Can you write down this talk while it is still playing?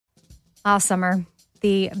Summer,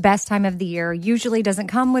 the best time of the year, usually doesn't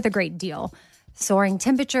come with a great deal. Soaring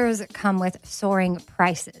temperatures come with soaring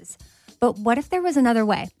prices. But what if there was another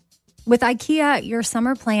way? With IKEA, your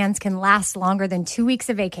summer plans can last longer than 2 weeks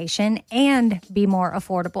of vacation and be more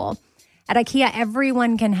affordable. At IKEA,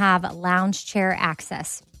 everyone can have lounge chair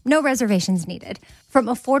access. No reservations needed. From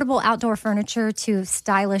affordable outdoor furniture to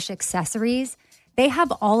stylish accessories, they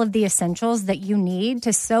have all of the essentials that you need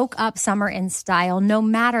to soak up summer in style, no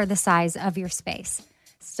matter the size of your space.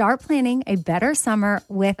 Start planning a better summer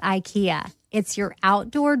with IKEA. It's your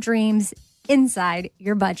outdoor dreams inside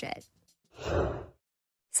your budget.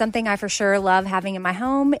 Something I for sure love having in my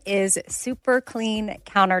home is super clean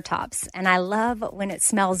countertops, and I love when it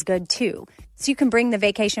smells good too. So you can bring the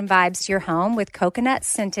vacation vibes to your home with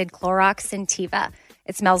coconut-scented Clorox Scentiva.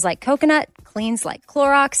 It smells like coconut, cleans like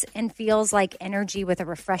Clorox, and feels like energy with a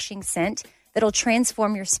refreshing scent that'll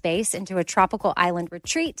transform your space into a tropical island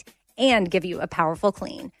retreat and give you a powerful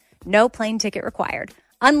clean. No plane ticket required.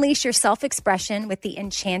 Unleash your self-expression with the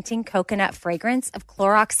enchanting coconut fragrance of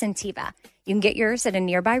Clorox Scentiva. You can get yours at a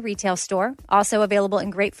nearby retail store, also available in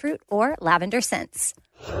grapefruit or lavender scents.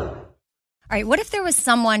 All right, what if there was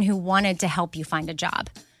someone who wanted to help you find a job?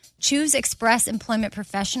 Choose Express Employment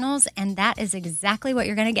Professionals, and that is exactly what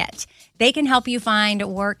you're going to get. They can help you find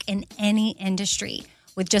work in any industry.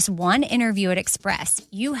 With just one interview at Express,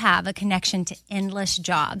 you have a connection to endless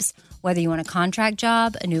jobs. Whether you want a contract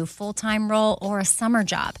job, a new full-time role, or a summer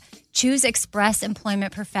job, choose Express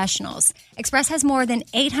Employment Professionals. Express has more than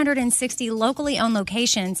 860 locally owned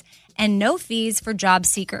locations and no fees for job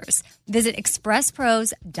seekers. Visit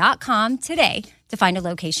expresspros.com today to find a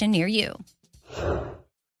location near you.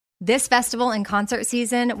 This festival and concert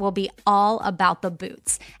season will be all about the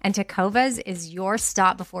boots, and Tecovas is your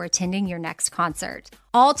stop before attending your next concert.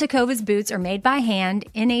 All Tecovas boots are made by hand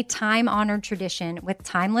in a time-honored tradition with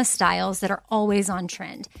timeless styles that are always on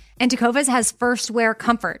trend. And Tecovas has first wear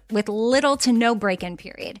comfort with little to no break-in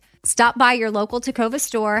period. Stop by your local Tecova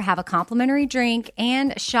store, have a complimentary drink,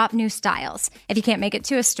 and shop new styles. If you can't make it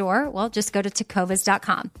to a store, well, just go to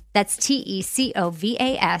tecovas.com. That's TECOVAS.com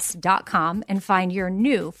and find your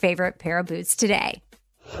new favorite pair of boots today.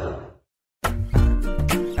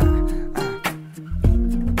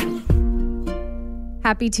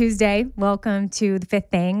 Happy Tuesday. Welcome to The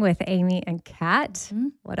Fifth Thing with Amy and Kat.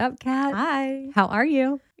 What up, Kat? Hi. How are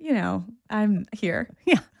you? You know, I'm here.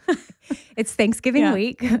 Yeah. It's Thanksgiving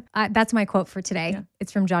week. That's my quote for today. Yeah.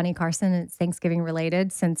 It's from Johnny Carson. It's Thanksgiving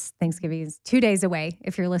related since Thanksgiving is 2 days away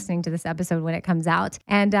if you're listening to this episode when it comes out.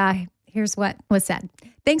 And here's what was said.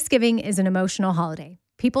 Thanksgiving is an emotional holiday.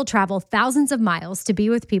 People travel thousands of miles to be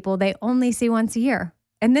with people they only see once a year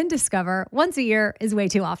and then discover once a year is way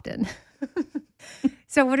too often.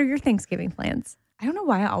 So what are your Thanksgiving plans? I don't know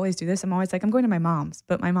why I always do this. I'm always like, I'm going to my mom's,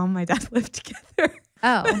 but my mom and my dad live together.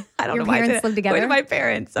 Oh, I don't your know why parents live together? I'm going to my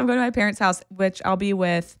parents. I'm going to my parents' house, which I'll be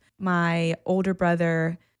with my older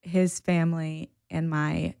brother, his family, and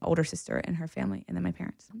my older sister and her family, and then my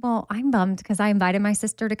parents. Well, I'm bummed because I invited my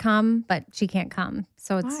sister to come, but she can't come.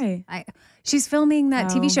 So it's why? She's filming that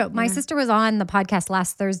TV show. My sister was on the podcast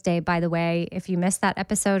last Thursday, by the way, if you missed that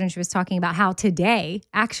episode, and she was talking about how today,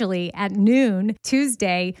 actually at noon,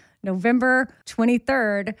 Tuesday, November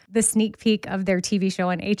 23rd, the sneak peek of their TV show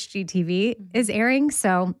on HGTV is airing.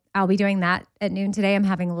 So I'll be doing that at noon today. I'm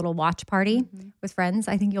having a little watch party with friends.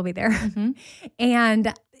 I think you'll be there.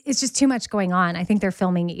 And it's just too much going on. I think they're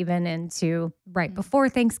filming even into right before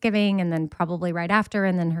Thanksgiving and then probably right after.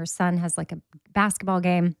 And then her son has like a basketball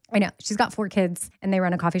game. I know she's got 4 kids and they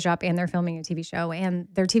run a coffee shop and they're filming a TV show, and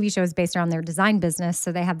their TV show is based around their design business.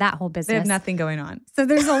 So they have that whole business. They have nothing going on. So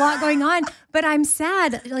there's a lot going on, but I'm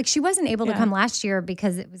sad. Like she wasn't able to come last year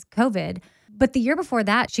because it was COVID. But the year before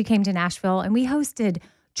that, she came to Nashville and we hosted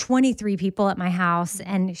 23 people at my house.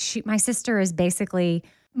 And my sister is basically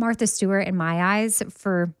Martha Stewart in my eyes.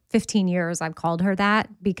 For 15 years, I've called her that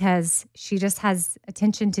because she just has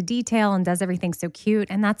attention to detail and does everything so cute.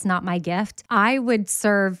 And that's not my gift. I would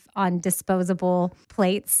serve on disposable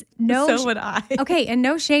plates. So would I. Okay. And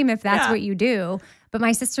no shame if that's what you do. But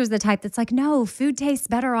my sister's the type that's like, no, food tastes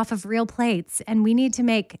better off of real plates. And we need to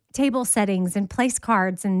make table settings and place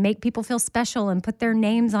cards and make people feel special and put their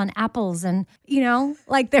names on apples. And, you know,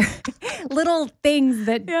 like they're little things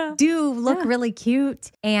that do look really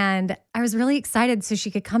cute. And I was really excited so she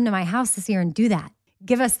could come to my house this year and do that.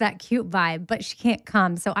 Give us that cute vibe. But she can't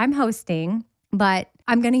come. So I'm hosting. But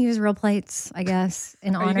I'm going to use real plates, I guess,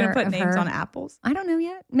 in honor of her. Are you going to put names on apples? I don't know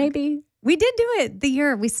yet. Maybe. We did do it the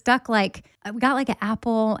year we stuck we got like an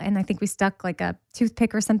apple and I think we stuck like a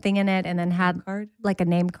toothpick or something in it and then had like a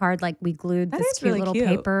name card. Like we glued this cute little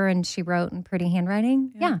paper and she wrote in pretty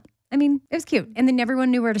handwriting. Yeah. I mean, it was cute. And then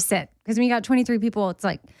everyone knew where to sit because when you got 23 people, it's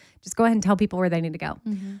like, just go ahead and tell people where they need to go.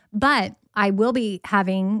 But I will be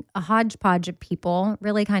having a hodgepodge of people,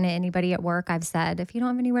 really kind of anybody at work. I've said, if you don't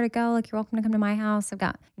have anywhere to go, like you're welcome to come to my house. I've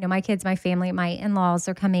got, my kids, my family, my in-laws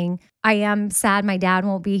are coming. I am sad my dad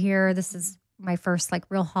won't be here. This is my first like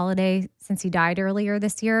real holiday since he died earlier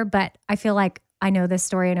this year. But I feel like I know this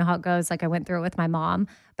story. I know how it goes. Like I went through it with my mom.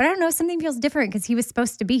 But I don't know, something feels different because he was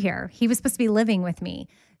supposed to be here. He was supposed to be living with me.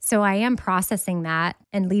 So I am processing that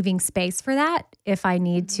and leaving space for that if I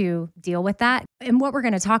need to deal with that. And what we're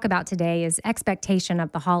going to talk about today is expectation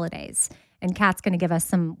of the holidays. And Kat's going to give us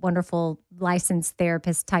some wonderful licensed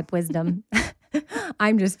therapist type wisdom.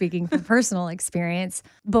 I'm just speaking from personal experience.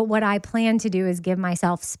 But what I plan to do is give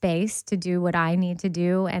myself space to do what I need to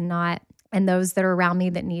do and those that are around me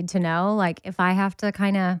that need to know. Like if I have to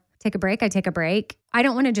kind of take a break, I take a break. I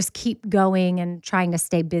don't want to just keep going and trying to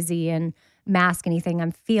stay busy and mask anything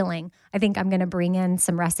I'm feeling. I think I'm going to bring in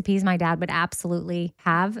some recipes my dad would absolutely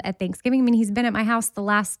have at Thanksgiving. I mean, he's been at my house the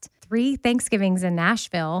last 3 Thanksgivings in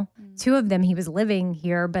Nashville. 2 of them he was living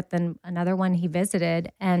here, but then another one he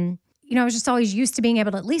visited. And, I was just always used to being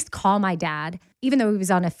able to at least call my dad. Even though he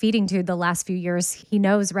was on a feeding tube the last few years, he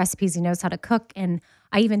knows recipes, he knows how to cook. And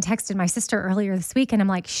I even texted my sister earlier this week and I'm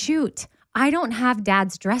like, shoot, I don't have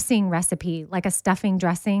dad's dressing recipe, like a stuffing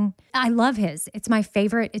dressing. I love his. It's my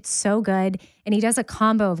favorite. It's so good. And he does a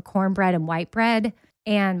combo of cornbread and white bread.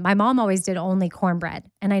 And my mom always did only cornbread.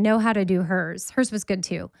 And I know how to do hers. Hers was good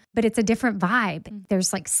too. But it's a different vibe.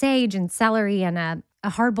 There's like sage and celery and a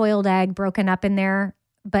hard-boiled egg broken up in there.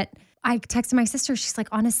 But I texted my sister. She's like,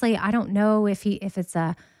 honestly, I don't know if it's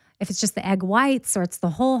just the egg whites or it's the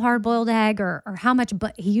whole hard-boiled egg or how much,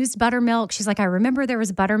 but he used buttermilk. She's like, I remember there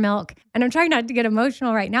was buttermilk. And I'm trying not to get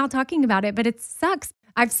emotional right now talking about it, but it sucks.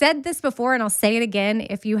 I've said this before and I'll say it again.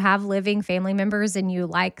 If you have living family members and you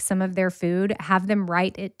like some of their food, have them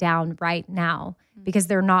write it down right now because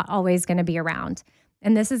they're not always going to be around.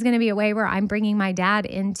 And this is going to be a way where I'm bringing my dad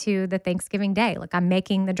into the Thanksgiving day. Like I'm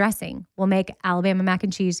making the dressing. We'll make Alabama mac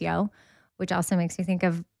and cheese, which also makes me think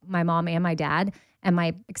of my mom and my dad and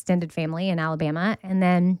my extended family in Alabama. And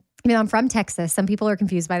then, I'm from Texas. Some people are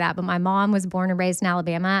confused by that, but my mom was born and raised in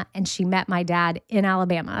Alabama and she met my dad in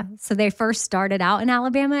Alabama. So they first started out in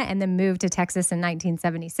Alabama and then moved to Texas in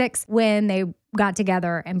 1976 when they got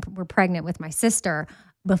together and were pregnant with my sister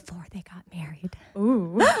before they got married.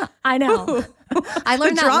 Ooh. I know. Ooh. I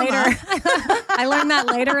learned that later. I learned that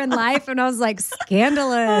later in life and I was like,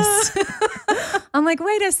 scandalous. I'm like,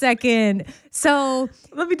 wait a second. So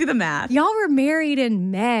let me do the math. Y'all were married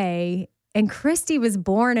in May and Christy was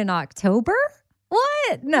born in October?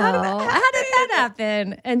 What? No. How did that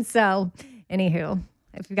happen? And so, anywho,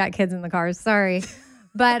 if you've got kids in the car, sorry.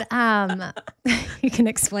 But you can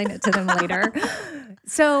explain it to them later.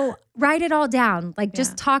 So write it all down. Like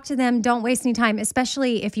just talk to them. Don't waste any time,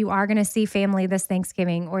 especially if you are going to see family this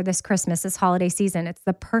Thanksgiving or this Christmas, this holiday season. It's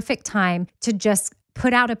the perfect time to just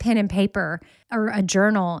put out a pen and paper or a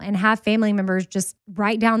journal and have family members just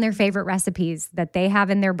write down their favorite recipes that they have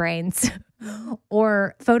in their brains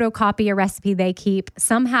or photocopy a recipe they keep.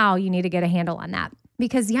 Somehow you need to get a handle on that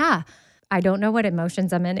because I don't know what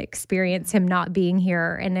emotions I'm going to experience him not being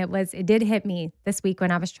here. And it did hit me this week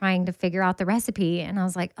when I was trying to figure out the recipe and I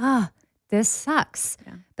was like, oh, this sucks.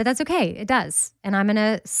 Yeah. But that's okay. It does. And I'm going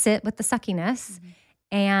to sit with the suckiness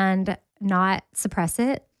and not suppress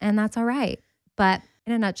it. And that's all right. But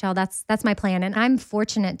in a nutshell, that's my plan. And I'm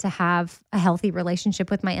fortunate to have a healthy relationship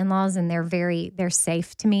with my in-laws and they're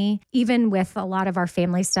safe to me. Even with a lot of our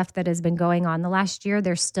family stuff that has been going on the last year,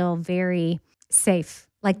 they're still very safe.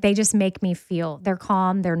 Like they just make me feel they're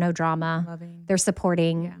calm, they're no drama, loving. They're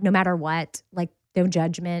supporting no matter what, like no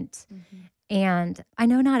judgment. And I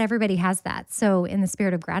know not everybody has that. So in the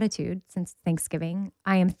spirit of gratitude, since Thanksgiving,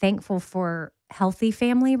 I am thankful for healthy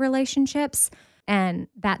family relationships. And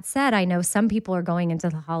that said, I know some people are going into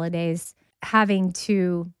the holidays having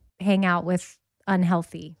to hang out with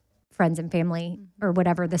unhealthy friends and family or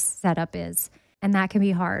whatever the setup is. And that can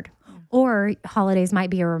be hard. Or holidays might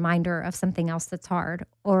be a reminder of something else that's hard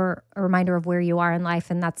or a reminder of where you are in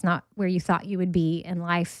life. And that's not where you thought you would be in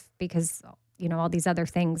life because, all these other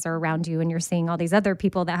things are around you and you're seeing all these other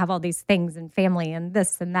people that have all these things and family and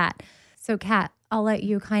this and that. So Kat, I'll let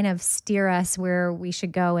you kind of steer us where we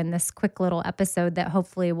should go in this quick little episode that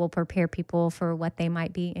hopefully will prepare people for what they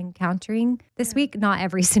might be encountering this week. Not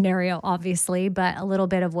every scenario, obviously, but a little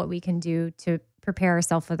bit of what we can do to prepare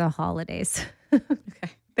ourselves for the holidays.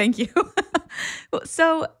 Okay. Thank you.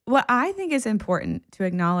 So what I think is important to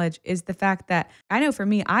acknowledge is the fact that I know for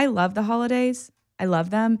me, I love the holidays. I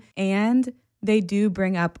love them. And they do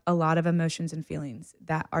bring up a lot of emotions and feelings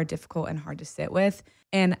that are difficult and hard to sit with.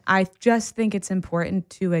 And I just think it's important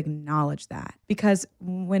to acknowledge that, because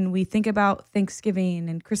when we think about Thanksgiving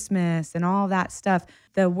and Christmas and all that stuff,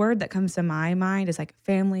 the word that comes to my mind is like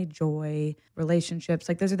family, joy, relationships.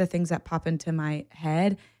 Like those are the things that pop into my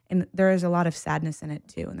head. And there is a lot of sadness in it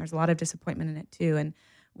too. And there's a lot of disappointment in it too. And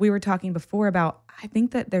we were talking before about, I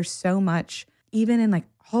think that there's so much, even in like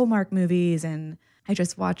Hallmark movies, and I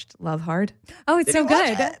just watched Love Hard. Oh, it's so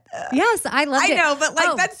good. Yes, I loved it. I know, but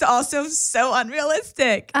like that's also so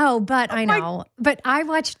unrealistic. Oh, but I know. But I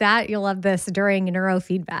watched that. You'll love this during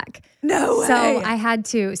neurofeedback. No way. So I had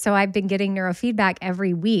to. So I've been getting neurofeedback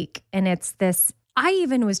every week. And it's this. I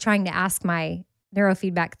even was trying to ask my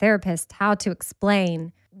neurofeedback therapist how to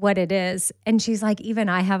explain what it is. And she's like, even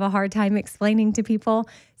I have a hard time explaining to people.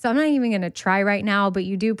 So I'm not even going to try right now. But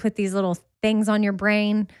you do put these little things on your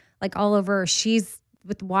brain, like all over she's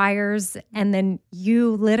with wires, and then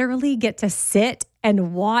you literally get to sit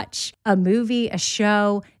and watch a movie, a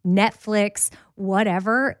show, Netflix,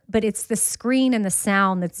 whatever, but it's the screen and the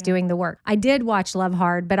sound that's doing the work. I did watch Love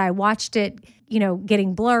Hard, but I watched it,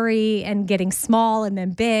 getting blurry and getting small and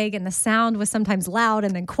then big, and the sound was sometimes loud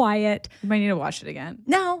and then quiet. You might need to watch it again.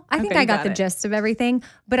 No, I think I got the gist of everything,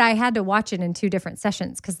 but I had to watch it in 2 different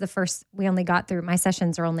sessions because we only got through, my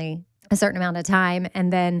sessions are only a certain amount of time,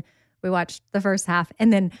 and then we watched the first half,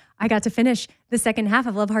 and then I got to finish the second half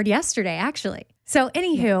of Love Hard yesterday, actually. So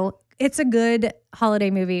anywho, it's a good holiday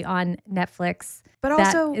movie on Netflix, but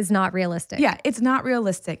also is not realistic. Yeah, it's not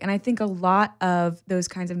realistic. And I think a lot of those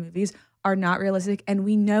kinds of movies are not realistic, and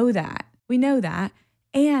we know that.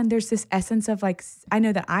 And there's this essence of like, I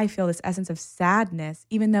know that I feel this essence of sadness,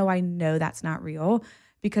 even though I know that's not real,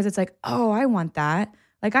 because it's like, oh, I want that.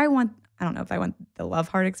 Like I don't know if I want the Love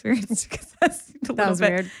Hard experience because that's a little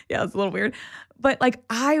bit weird. Yeah, it's a little weird. But like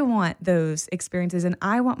I want those experiences, and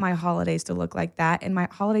I want my holidays to look like that. And my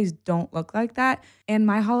holidays don't look like that. And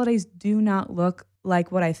my holidays do not look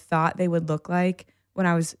like what I thought they would look like when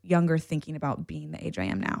I was younger, thinking about being the age I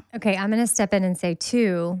am now. Okay, I'm going to step in and say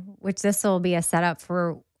too, which this will be a setup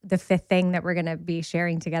for the 5th thing that we're going to be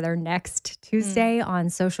sharing together next Tuesday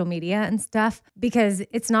on social media and stuff, because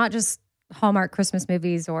it's not just Hallmark Christmas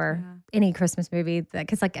movies or any Christmas movie,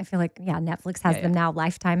 because like I feel like Netflix has them now,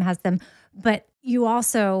 Lifetime has them, but you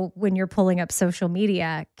also, when you're pulling up social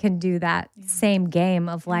media, can do that same game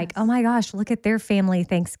of like, oh my gosh, look at their family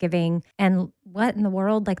Thanksgiving, and what in the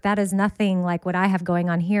world, like that is nothing like what I have going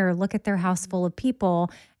on here. Look at their house full of people,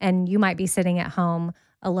 and you might be sitting at home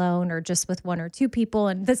alone or just with 1 or 2 people,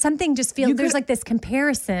 and that something just feels there's like this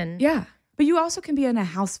comparison. Yeah. But you also can be in a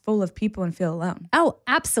house full of people and feel alone. Oh,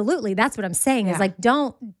 absolutely. That's what I'm saying is like,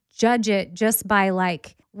 don't judge it just by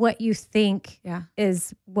like what you think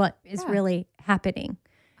is what is really happening.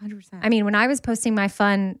 100%. I mean, when I was posting my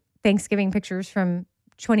fun Thanksgiving pictures from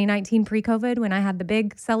 2019 pre-COVID, when I had the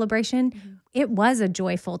big celebration, it was a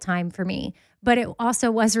joyful time for me. But it also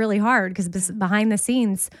was really hard because behind the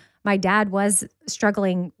scenes, my dad was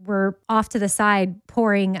struggling. We're off to the side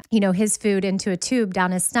pouring, his food into a tube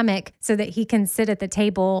down his stomach so that he can sit at the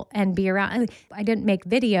table and be around. I didn't make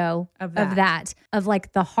video of that, of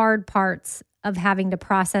like the hard parts of having to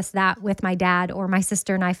process that with my dad, or my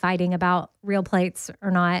sister and I fighting about real plates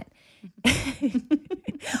or not.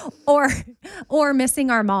 or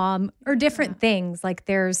missing our mom, or different things. Like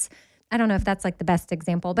I don't know if that's like the best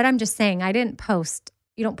example, but I'm just saying you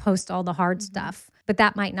don't post all the hard stuff, but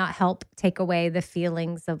that might not help take away the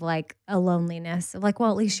feelings of like a loneliness of like,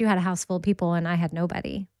 well, at least you had a house full of people and I had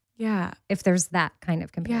nobody. Yeah. If there's that kind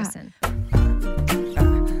of comparison. Yeah.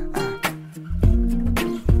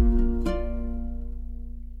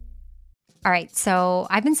 All right, so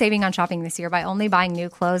I've been saving on shopping this year by only buying new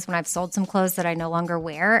clothes when I've sold some clothes that I no longer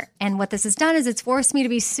wear. And what this has done is it's forced me to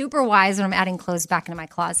be super wise when I'm adding clothes back into my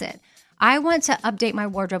closet. I want to update my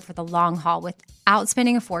wardrobe for the long haul without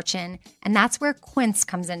spending a fortune, and that's where Quince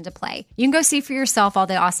comes into play. You can go see for yourself all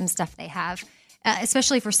the awesome stuff they have,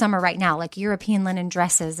 especially for summer right now, like European linen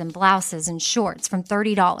dresses and blouses and shorts from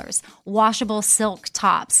 $30, washable silk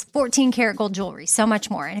tops, 14-karat gold jewelry, so much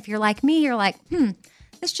more. And if you're like me, you're like,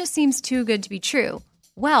 this just seems too good to be true.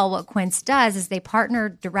 Well, what Quince does is they partner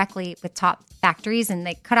directly with top factories, and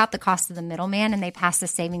they cut out the cost of the middleman, and they pass the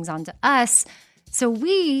savings on to us. So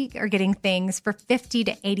we are getting things for 50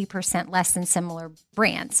 to 80% less than similar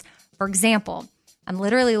brands. For example, I'm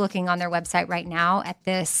literally looking on their website right now at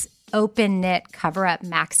this open knit cover-up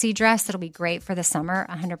maxi dress that'll be great for the summer,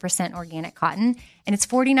 100% organic cotton, and it's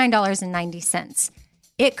 $49.90.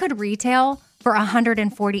 It could retail for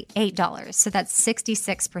 $148, so that's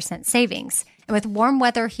 66% savings. And with warm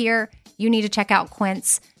weather here, you need to check out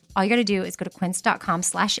Quince. All you got to do is go to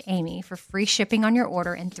quince.com/Amy for free shipping on your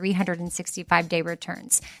order and 365-day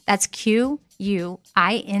returns. That's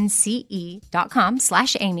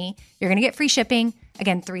QUINCE.com/Amy. You're going to get free shipping.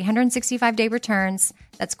 Again, 365-day returns.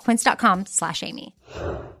 That's quince.com/Amy.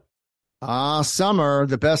 Summer,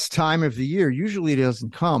 the best time of the year, usually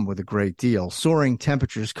doesn't come with a great deal. Soaring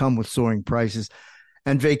temperatures come with soaring prices,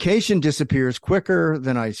 and vacation disappears quicker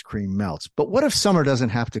than ice cream melts. But what if summer doesn't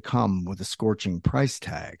have to come with a scorching price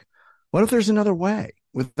tag? What if there's another way?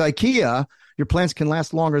 With IKEA, your plans can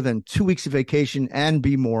last longer than 2 weeks of vacation and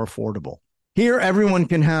be more affordable. Here, everyone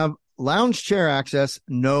can have lounge chair access,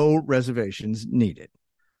 no reservations needed.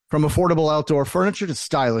 From affordable outdoor furniture to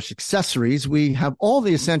stylish accessories, we have all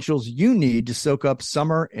the essentials you need to soak up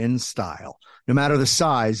summer in style, no matter the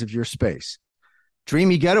size of your space.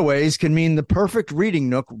 Dreamy getaways can mean the perfect reading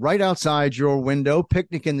nook right outside your window,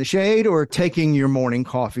 picnic in the shade, or taking your morning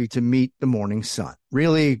coffee to meet the morning sun.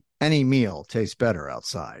 Really, any meal tastes better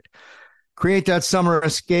outside. Create that summer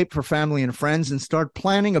escape for family and friends and start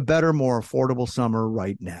planning a better, more affordable summer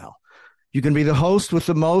right now. You can be the host with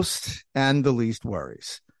the most and the least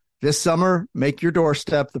worries. This summer, make your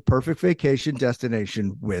doorstep the perfect vacation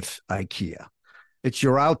destination with IKEA. It's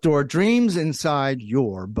your outdoor dreams inside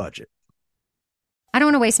your budget. I don't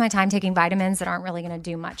want to waste my time taking vitamins that aren't really going to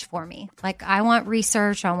do much for me. Like, I want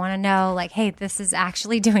research. I want to know, like, hey, this is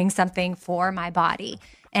actually doing something for my body.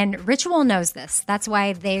 And Ritual knows this. That's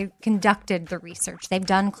why they conducted the research. They've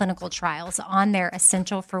done clinical trials on their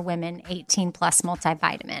Essential for Women 18 Plus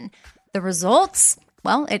multivitamin. The results?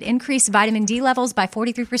 Well, it increased vitamin D levels by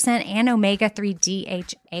 43% and omega-3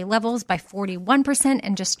 DHA levels by 41%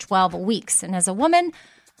 in just 12 weeks. And as a woman,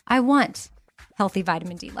 I want healthy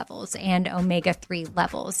vitamin D levels and omega-3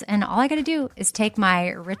 levels. And all I got to do is take my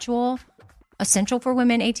Ritual Essential for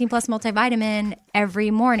Women 18 Plus multivitamin every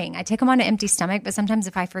morning. I take them on an empty stomach, but sometimes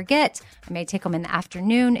if I forget, I may take them in the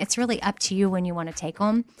afternoon. It's really up to you when you want to take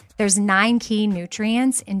them. There's 9 key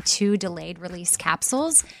nutrients in 2 delayed release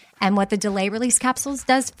capsules. And what the delayed release capsules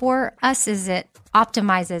does for us is it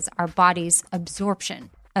optimizes our body's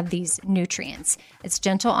absorption of these nutrients. It's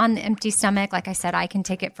gentle on the empty stomach. Like I said, I can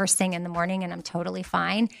take it first thing in the morning and I'm totally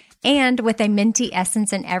fine. And with a minty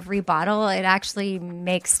essence in every bottle, it actually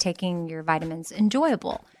makes taking your vitamins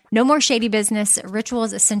enjoyable. No more shady business.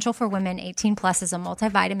 Ritual's Essential for Women 18 Plus is a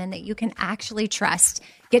multivitamin that you can actually trust.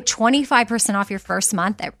 Get 25% off your first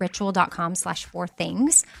month at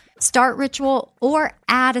ritual.com/4things. Start Ritual or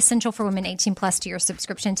add Essential for Women 18 Plus to your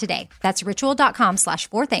subscription today. That's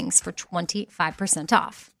ritual.com/4things for 25%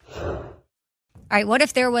 off. All right, what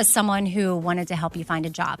if there was someone who wanted to help you find a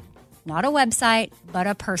job? Not a website, but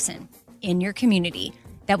a person in your community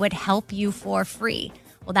that would help you for free.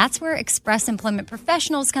 Well, that's where Express Employment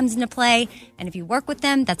Professionals comes into play. And if you work with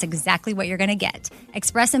them, that's exactly what you're going to get.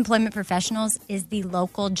 Express Employment Professionals is the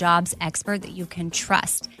local jobs expert that you can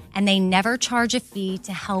trust. And they never charge a fee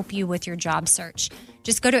to help you with your job search.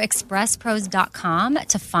 Just go to expresspros.com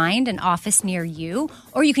to find an office near you,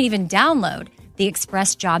 or you can even download the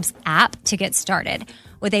Express Jobs app to get started.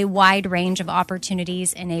 With a wide range of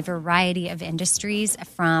opportunities in a variety of industries,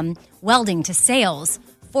 from welding to sales,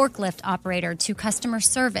 forklift operator to customer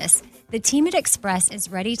service, the team at Express is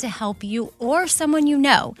ready to help you or someone you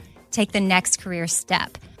know take the next career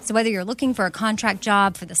step. So whether you're looking for a contract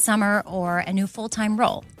job for the summer or a new full-time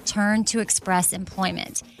role, turn to Express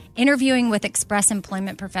Employment. Interviewing with Express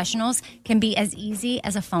Employment Professionals can be as easy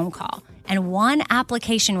as a phone call. And one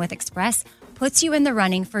application with Express puts you in the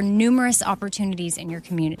running for numerous opportunities in your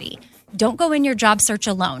community. Don't go in your job search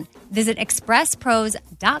alone. Visit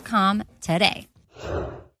expresspros.com today.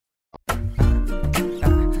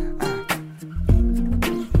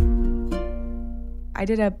 I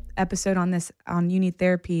did a episode on this on You Need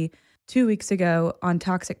Therapy 2 weeks ago on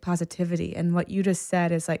toxic positivity. And what you just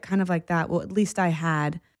said is like kind of like that. Well, at least I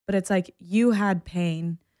had, but it's like you had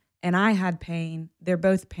pain and I had pain. They're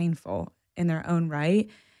both painful in their own right.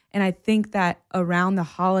 And I think that around the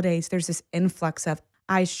holidays, there's this influx of,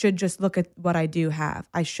 I should just look at what I do have.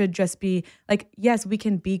 I should just be like, yes, we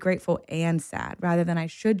can be grateful and sad rather than I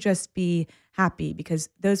should just be happy because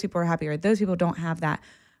those people are happy or those people don't have that.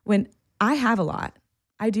 When I have a lot,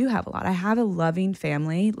 I do have a lot. I have a loving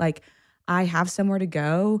family. Like I have somewhere to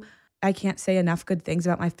go. I can't say enough good things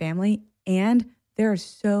about my family. And there are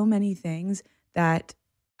so many things that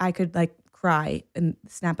I could like cry and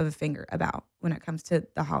snap of a finger about when it comes to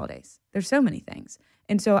the holidays. There's so many things.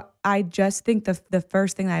 And so I just think the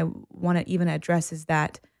first thing I want to even address is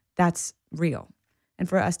that that's real. And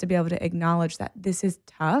for us to be able to acknowledge that this is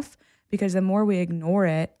tough, because the more we ignore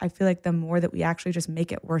it, I feel like the more that we actually just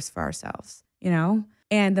make it worse for ourselves. you know?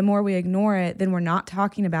 And the more we ignore it, then we're not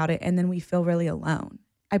talking about it. And then we feel really alone.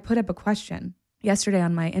 I put up a question yesterday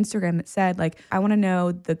on my Instagram that said, like, I want to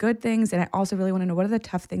know the good things. And I also really want to know what are the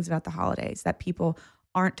tough things about the holidays that people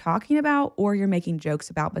aren't talking about or you're making jokes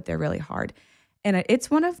about, but they're really hard. And it's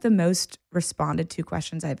one of the most responded to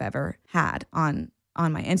questions I've ever had on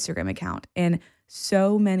my Instagram account. And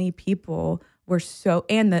so many people were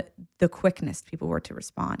and the quickness people were to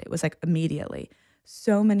respond. It was like immediately.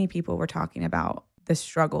 So many people were talking about the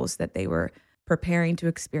struggles that they were preparing to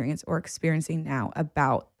experience or experiencing now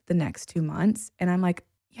about the next 2 months. And I'm like,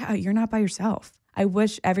 yeah, you're not by yourself. I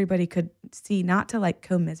wish everybody could see, not to like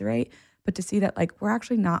commiserate, but to see that like we're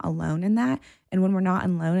actually not alone in that. And when we're not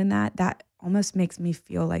alone in that, that almost makes me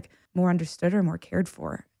feel like more understood or more cared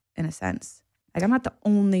for in a sense. Like I'm not the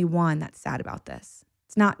only one that's sad about this.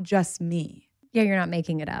 It's not just me. Yeah, you're not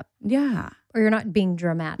making it up. Yeah. Or you're not being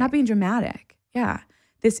dramatic. Not being dramatic. Yeah.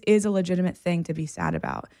 This is a legitimate thing to be sad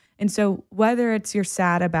about. And so whether it's you're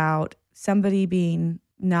sad about somebody being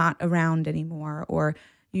not around anymore, or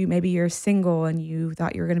maybe you're single and you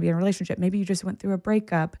thought you were going to be in a relationship, maybe you just went through a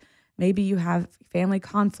breakup, maybe you have family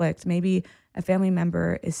conflict, maybe a family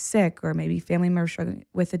member is sick, or maybe family member struggling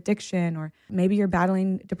with addiction, or maybe you're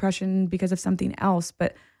battling depression because of something else.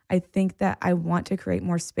 But I think that I want to create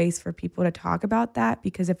more space for people to talk about that,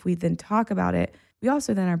 because if we then talk about it, we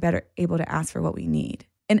also then are better able to ask for what we need.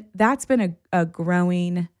 And that's been a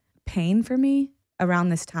growing pain for me around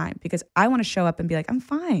this time, because I want to show up and be like, I'm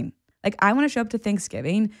fine. Like I want to show up to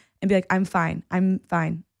Thanksgiving and be like, I'm fine. I'm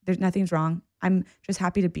fine. There's nothing's wrong. I'm just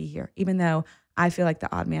happy to be here, even though I feel like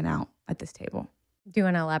the odd man out at this table. Do you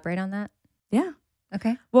want to elaborate on that? Yeah.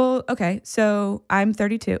 Okay. Well, okay. So I'm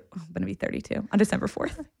 32. I'm going to be 32 on December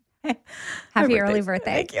 4th. Happy early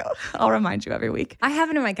birthday. Thank you. I'll remind you every week. I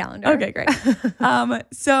have it in my calendar. Okay, great.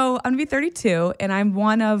 So I'm going to be 32 and I'm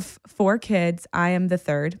one of 4 kids. I am the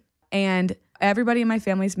third. And everybody in my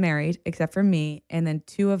family is married except for me. And then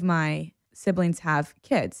 2 of my siblings have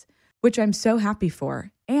kids, which I'm so happy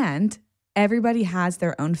for. And everybody has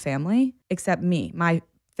their own family except me. My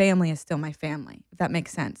family is still my family, if that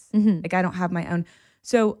makes sense. Mm-hmm. Like I don't have my own.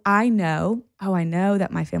 So I know that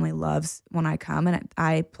my family loves when I come and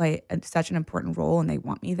I play such an important role and they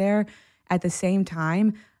want me there. At the same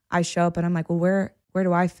time, I show up and I'm like, well, where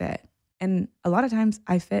do I fit? And a lot of times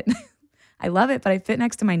I fit, I love it, but I fit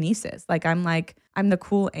next to my nieces. Like I'm the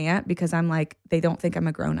cool aunt because I'm like, they don't think I'm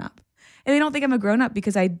a grown up. And they don't think I'm a grown up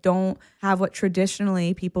because I don't have what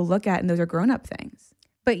traditionally people look at, and those are grown up things.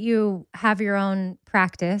 But you have your own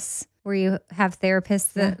practice where you have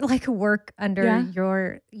therapists that like work under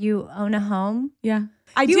you own a home. Yeah.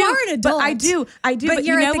 You are an adult. But I do. But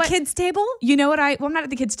you're at the kids' table? You know what I'm not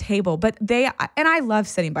at the kids' table, but I love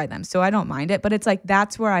sitting by them, so I don't mind it. But it's like,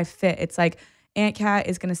 that's where I fit. It's like Aunt Kat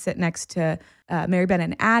is going to sit next to Mary Beth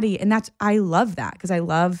and Addie. And I love that because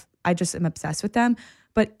I just am obsessed with them.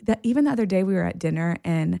 But even the other day we were at dinner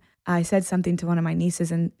and I said something to one of my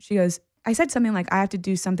nieces and she goes, I said something like, I have to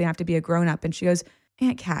do something. I have to be a grown up. And she goes,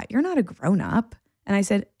 Aunt Kat, you're not a grown up. And I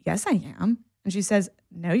said, yes, I am. And she says,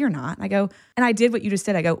 no, you're not. And I go, and I did what you just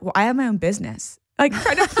did. I go, well, I have my own business. Like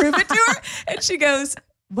trying to prove it to her. And she goes,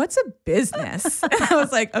 what's a business? And I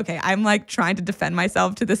was like, okay, I'm like trying to defend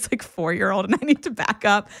myself to this like 4-year-old and I need to back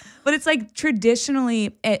up. But it's like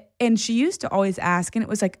traditionally, and she used to always ask, and it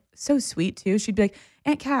was like so sweet too. She'd be like,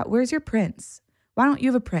 Aunt Kat, where's your prince? Why don't you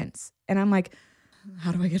have a prince? And I'm like,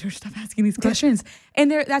 how do I get her to stop asking these questions? And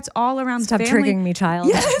that's all around Stop family. triggering me, child.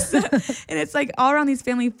 Yes. And it's like all around these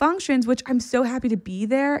family functions, which I'm so happy to be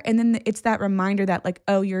there. And then it's that reminder that like,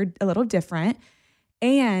 oh, you're a little different.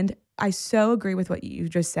 And I so agree with what you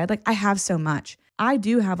just said. Like I have so much. I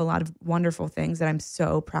do have a lot of wonderful things that I'm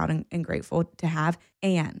so proud and grateful to have.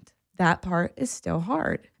 And that part is still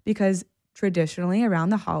hard because traditionally around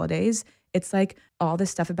the holidays, it's like all this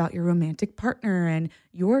stuff about your romantic partner and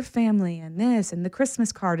your family and this and the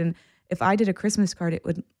Christmas card. And if I did a Christmas card, it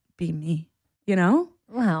would be me, you know?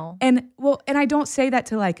 Wow. And I don't say that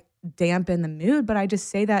to like dampen the mood, but I just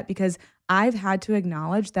say that because I've had to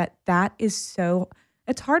acknowledge that is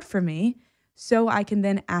it's hard for me. So I can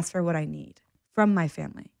then ask for what I need from my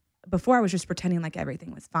family. Before I was just pretending like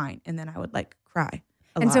everything was fine. And then I would like cry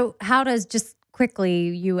a lot. So how does just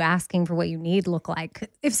quickly you asking for what you need look like?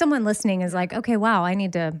 If someone listening is like, okay, wow, I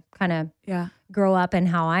need to kind of grow up in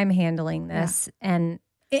how I'm handling this. And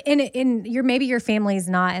maybe your family's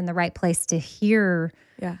not in the right place to hear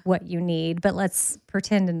what you need, but let's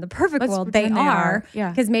pretend in the perfect world they are.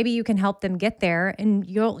 Because maybe you can help them get there, and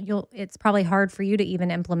it's probably hard for you to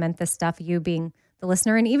even implement this stuff, you being the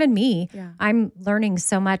listener, and even me. I'm learning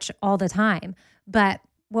so much all the time. But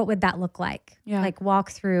what would that look like? Yeah. Like walk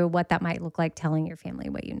through what that might look like telling your family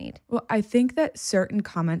what you need. Well, I think that certain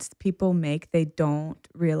comments people make, they don't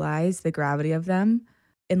realize the gravity of them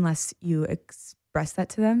unless you express that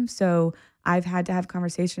to them. So I've had to have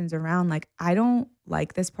conversations around like, I don't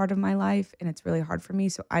like this part of my life and it's really hard for me.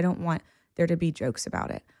 So I don't want there to be jokes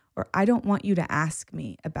about it. Or I don't want you to ask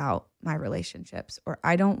me about my relationships. Or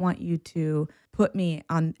I don't want you to put me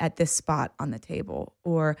on at this spot on the table.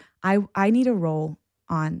 Or I need a role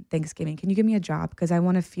on Thanksgiving. Can you give me a job? Because I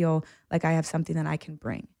want to feel like I have something that I can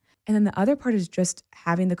bring. And then the other part is just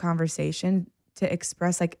having the conversation to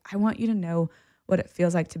express like, I want you to know what it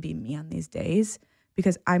feels like to be me on these days,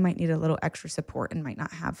 because I might need a little extra support and might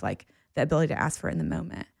not have like the ability to ask for it in the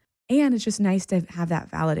moment. And it's just nice to have that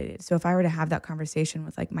validated. So if I were to have that conversation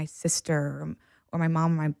with like my sister or my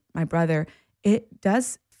mom or my brother, it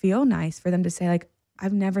does feel nice for them to say like,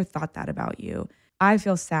 I've never thought that about you. I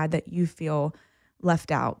feel sad that you feel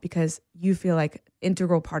left out because you feel like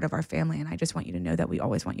integral part of our family. And I just want you to know that we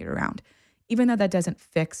always want you around. Even though that doesn't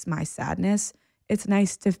fix my sadness, it's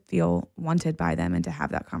nice to feel wanted by them and to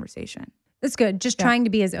have that conversation. That's good. Just trying to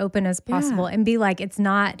be as open as possible and be like, it's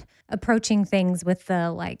not approaching things with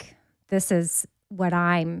the like, this is what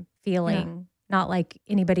I'm feeling. Not like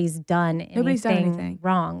anybody's done anything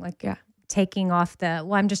wrong. Like taking off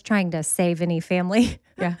I'm just trying to save any family.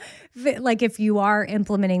 Yeah. Like if you are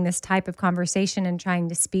implementing this type of conversation and trying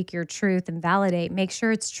to speak your truth and validate, make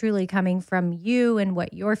sure it's truly coming from you and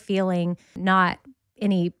what you're feeling, not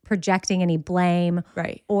any projecting any blame.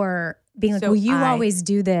 Right. Or being like, well, you always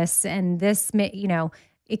do this and this, you know,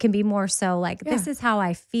 it can be more so like, this is how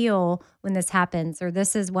I feel when this happens, or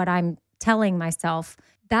this is what I'm telling myself.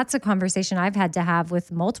 That's a conversation I've had to have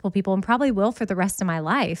with multiple people and probably will for the rest of my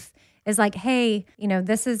life, is like, hey, you know,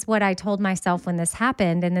 this is what I told myself when this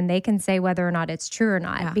happened. And then they can say whether or not it's true or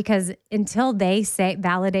not. Yeah. Because until they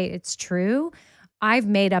validate it's true, I've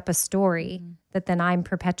made up a story that then I'm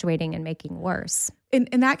perpetuating and making worse. And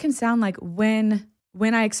that can sound like when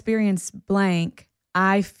I experience blank,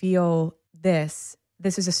 I feel this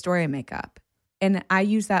is a story I make up. And I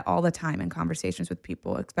use that all the time in conversations with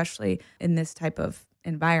people, especially in this type of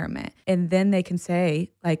environment. And then they can say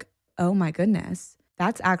like, oh my goodness,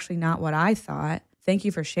 that's actually not what I thought. Thank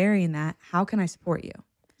you for sharing that. How can I support you?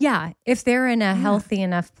 Yeah, if they're in a healthy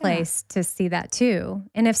enough place to see that too.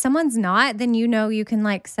 And if someone's not, then you know you can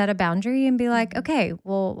like set a boundary and be like, okay,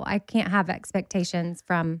 well, I can't have expectations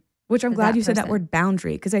from Which I'm glad you said that word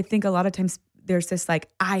boundary, because I think a lot of times there's this like,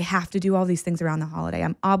 I have to do all these things around the holiday.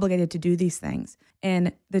 I'm obligated to do these things.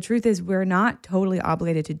 And the truth is we're not totally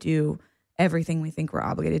obligated to do everything we think we're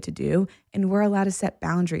obligated to do. And we're allowed to set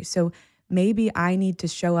boundaries. So maybe I need to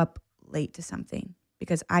show up late to something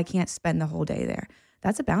because I can't spend the whole day there.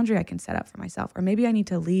 That's a boundary I can set up for myself. Or maybe I need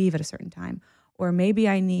to leave at a certain time. Or maybe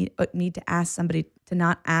I need to ask somebody to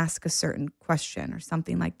not ask a certain question or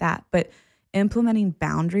something like that. But implementing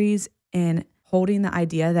boundaries and holding the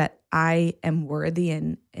idea that I am worthy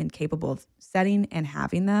and capable of setting and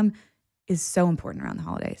having them is so important around the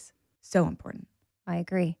holidays. So important. I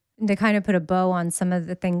agree. And to kind of put a bow on some of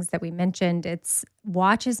the things that we mentioned, it's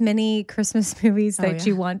watch as many Christmas movies that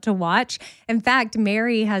you want to watch. In fact,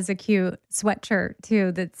 Mary has a cute sweatshirt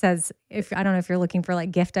too that says, I don't know if you're looking for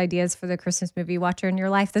like gift ideas for the Christmas movie watcher in your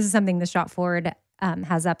life. This is something the Shop Forward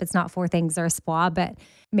has up. It's not 4 things or a spa, but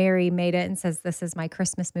Mary made it and says, this is my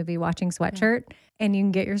Christmas movie watching sweatshirt. Yeah. And you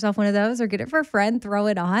can get yourself one of those or get it for a friend, throw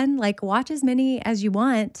it on. Like watch as many as you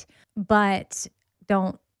want, but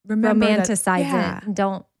don't romanticize it.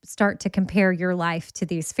 Don't start to compare your life to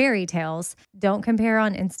these fairy tales. Don't compare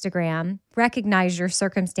on Instagram. Recognize your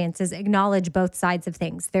circumstances. Acknowledge both sides of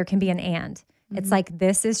things. There can be an and. Mm-hmm. It's like,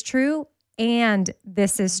 this is true and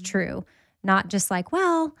this is true. Not just like,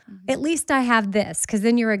 well, at least I have this, because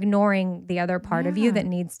then you're ignoring the other part of you that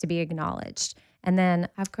needs to be acknowledged. And then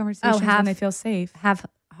have conversations when they feel safe. Have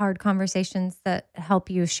hard conversations that help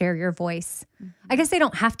you share your voice. I guess they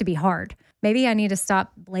don't have to be hard. Maybe I need to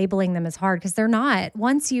stop labeling them as hard, because they're not.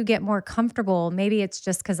 Once you get more comfortable, maybe it's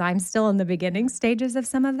just because I'm still in the beginning stages of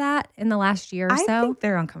some of that in the last year or so. I think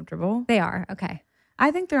they're uncomfortable. They are. Okay. I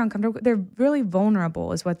think they're uncomfortable. They're really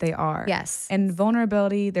vulnerable is what they are. Yes. And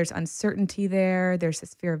vulnerability, there's uncertainty there. There's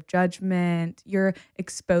this fear of judgment. You're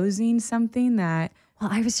exposing something that... Well,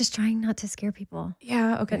 I was just trying not to scare people.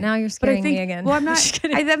 Yeah, okay. But now you're scaring me again. Well, I'm not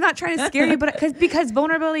trying to scare you, but because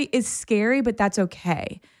vulnerability is scary, but that's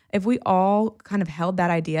okay. If we all kind of held that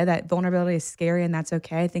idea that vulnerability is scary and that's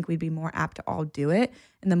okay, I think we'd be more apt to all do it.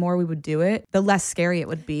 And the more we would do it, the less scary it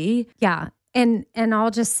would be. Yeah. And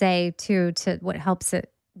I'll just say too, to what helps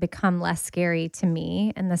it become less scary to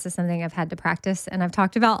me. And this is something I've had to practice and I've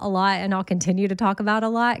talked about a lot and I'll continue to talk about a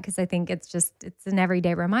lot because I think it's an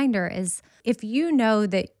everyday reminder is if you know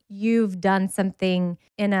that you've done something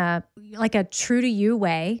in a true to you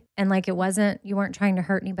way and like you weren't trying to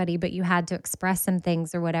hurt anybody, but you had to express some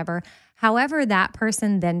things or whatever, however that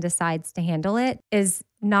person then decides to handle it is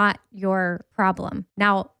not your problem.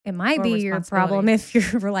 Now, it might be your problem if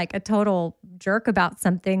you're like a total jerk about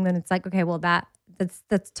something, then it's like, okay, well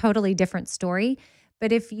that's totally different story.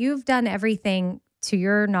 But if you've done everything to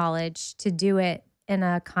your knowledge to do it in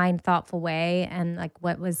a kind, thoughtful way and like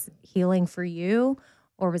what was healing for you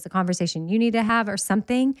or was a conversation you need to have or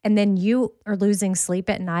something, and then you are losing sleep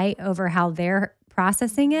at night over how they're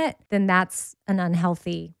processing it, then that's an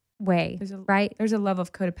unhealthy way, right? There's a level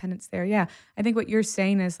of codependence there. Yeah. I think what you're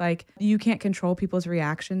saying is like, you can't control people's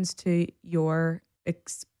reactions to your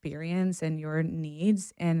experience and your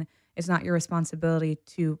needs. And it's not your responsibility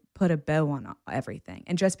to put a bow on everything.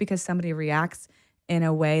 And just because somebody reacts in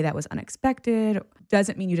a way that was unexpected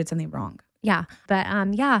doesn't mean you did something wrong. Yeah. But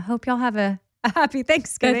hope y'all have a happy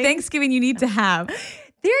Thanksgiving. The Thanksgiving you need to have.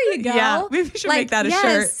 There you go. Yeah, maybe we should make that a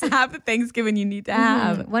shirt. Have the Thanksgiving you need to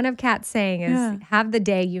have. Mm-hmm. One of Kat's saying is have the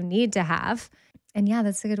day you need to have. And yeah,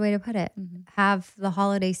 that's a good way to put it. Mm-hmm. Have the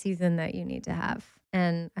holiday season that you need to have.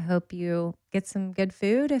 And I hope you get some good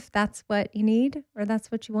food if that's what you need or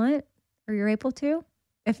that's what you want or you're able to.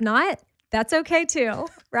 If not, that's okay too,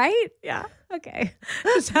 right? Yeah. Okay.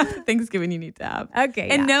 Just have the Thanksgiving you need to have. Okay.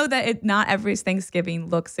 And know that not every Thanksgiving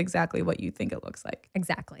looks exactly what you think it looks like.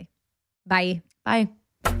 Exactly. Bye. Bye.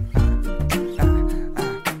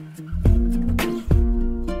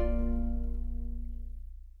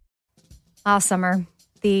 Summer,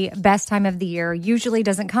 the best time of the year, usually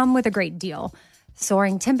doesn't come with a great deal.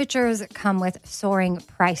 Soaring temperatures come with soaring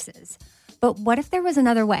prices. But what if there was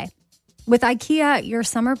another way? With IKEA, your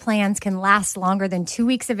summer plans can last longer than 2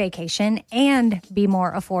 weeks of vacation and be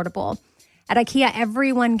more affordable. At IKEA,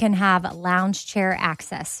 everyone can have lounge chair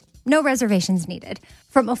access. No reservations needed.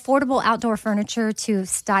 From affordable outdoor furniture to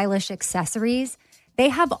stylish accessories, they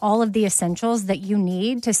have all of the essentials that you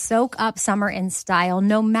need to soak up summer in style,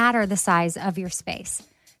 no matter the size of your space.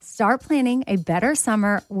 Start planning a better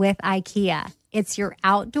summer with IKEA. It's your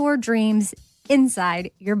outdoor dreams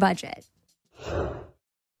inside your budget. All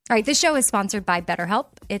right, this show is sponsored by BetterHelp.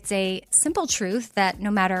 It's a simple truth that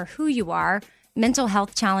no matter who you are, mental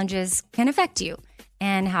health challenges can affect you,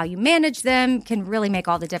 and how you manage them can really make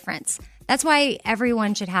all the difference. That's why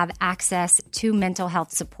everyone should have access to mental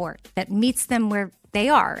health support that meets them where they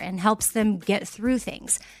are and helps them get through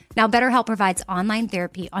things. Now, BetterHelp provides online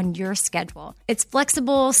therapy on your schedule. It's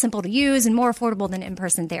flexible, simple to use, and more affordable than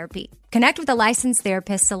in-person therapy. Connect with a licensed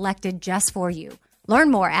therapist selected just for you. Learn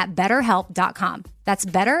more at BetterHelp.com. That's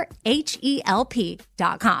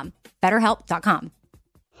BetterHelp.com. BetterHelp.com.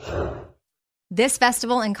 This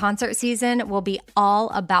festival and concert season will be all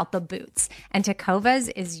about the boots, and Tecovas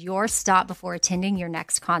is your stop before attending your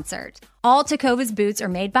next concert. All Tecovas boots are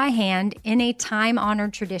made by hand in a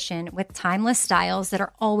time-honored tradition with timeless styles that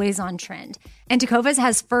are always on trend. And Tecovas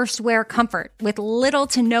has first wear comfort with little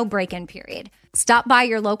to no break-in period. Stop by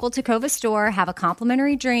your local Tecova store, have a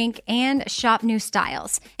complimentary drink, and shop new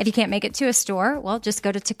styles. If you can't make it to a store, well, just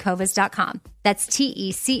go to tecovas.com. That's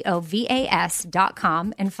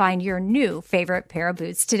TECOVAS.com and find your new favorite pair of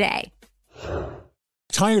boots today.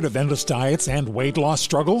 Tired of endless diets and weight loss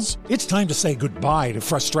struggles? It's time to say goodbye to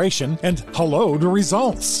frustration and hello to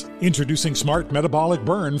results. Introducing Smart Metabolic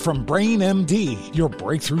Burn from Brain MD, your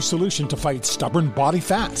breakthrough solution to fight stubborn body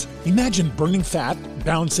fat. Imagine burning fat,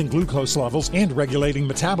 balancing glucose levels, and regulating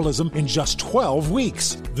metabolism in just 12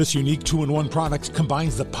 weeks. This unique 2-in-1 product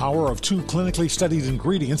combines the power of 2 clinically studied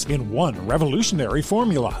ingredients in one revolutionary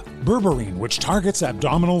formula. Berberine, which targets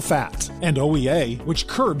abdominal fat, and OEA, which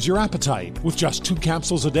curbs your appetite. With just 2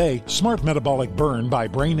 capsules a day, Smart Metabolic Burn by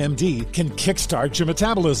Brain MD can kickstart your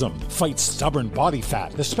metabolism, fight stubborn body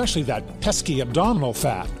fat, especially that pesky abdominal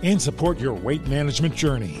fat, and support your weight management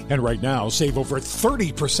journey. And right now, save over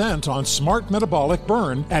 30% on Smart Metabolic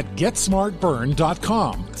Burn at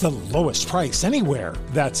GetSmartBurn.com. The lowest price anywhere.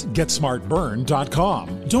 That's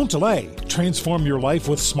GetSmartBurn.com. Don't delay. Transform your life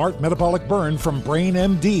with Smart Metabolic Burn from Brain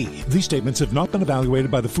MD. These statements have not been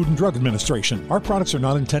evaluated by the Food and Drug Administration. Our products are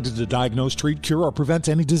not intended to diagnose, treat, cure, or prevent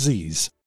any disease.